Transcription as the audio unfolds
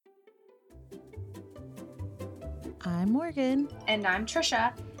I'm Morgan. And I'm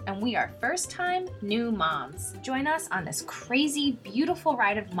Trisha, and we are first-time new moms. Join us on this crazy, beautiful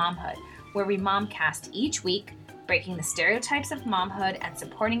ride of momhood, where we momcast each week, breaking the stereotypes of momhood and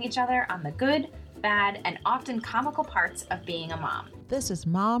supporting each other on the good, bad, and often comical parts of being a mom. This is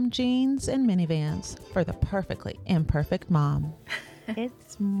Mom Jeans and Minivans for the perfectly imperfect mom.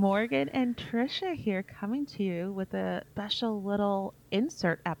 It's Morgan and Trisha here coming to you with a special little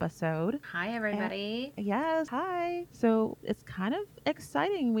insert episode. Hi, everybody. Yes, hi. So it's kind of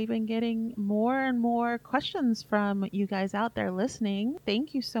exciting. We've been getting more and more questions from you guys out there listening.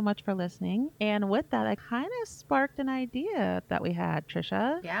 Thank you so much for listening. And with that, I kind of sparked an idea that we had,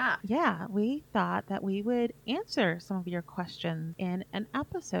 Trisha. Yeah, we thought that we would answer some of your questions in an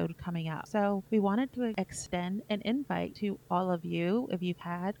episode coming up. So we wanted to extend an invite to all of you. If you've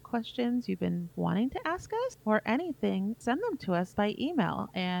had questions you've been wanting to ask us or anything, send them to us by email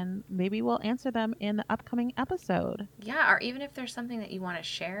and maybe we'll answer them in the upcoming episode. Yeah, or even if there's something that you want to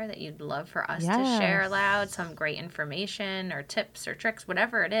share that you'd love for us to Yes. share aloud, some great information or tips or tricks,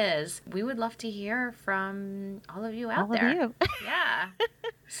 whatever it is, we would love to hear from all of you out All there. of you. Yeah.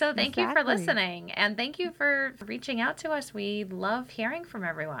 So thank you for Exactly. listening, and thank you for reaching out to us. We love hearing from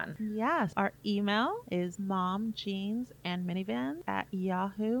everyone. Yes, our email is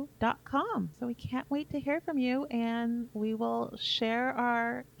momjeansandminivans@yahoo.com. So we can't wait to hear from you, and we will share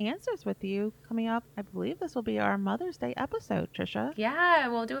our answers with you coming up. I believe this will be our Mother's Day episode, Trisha. Yeah,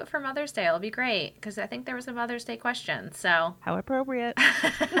 we'll do it for Mother's Day. It'll be great, because I think there was a Mother's Day question, so. How appropriate.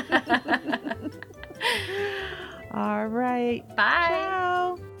 All right. Bye.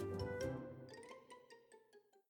 Ciao.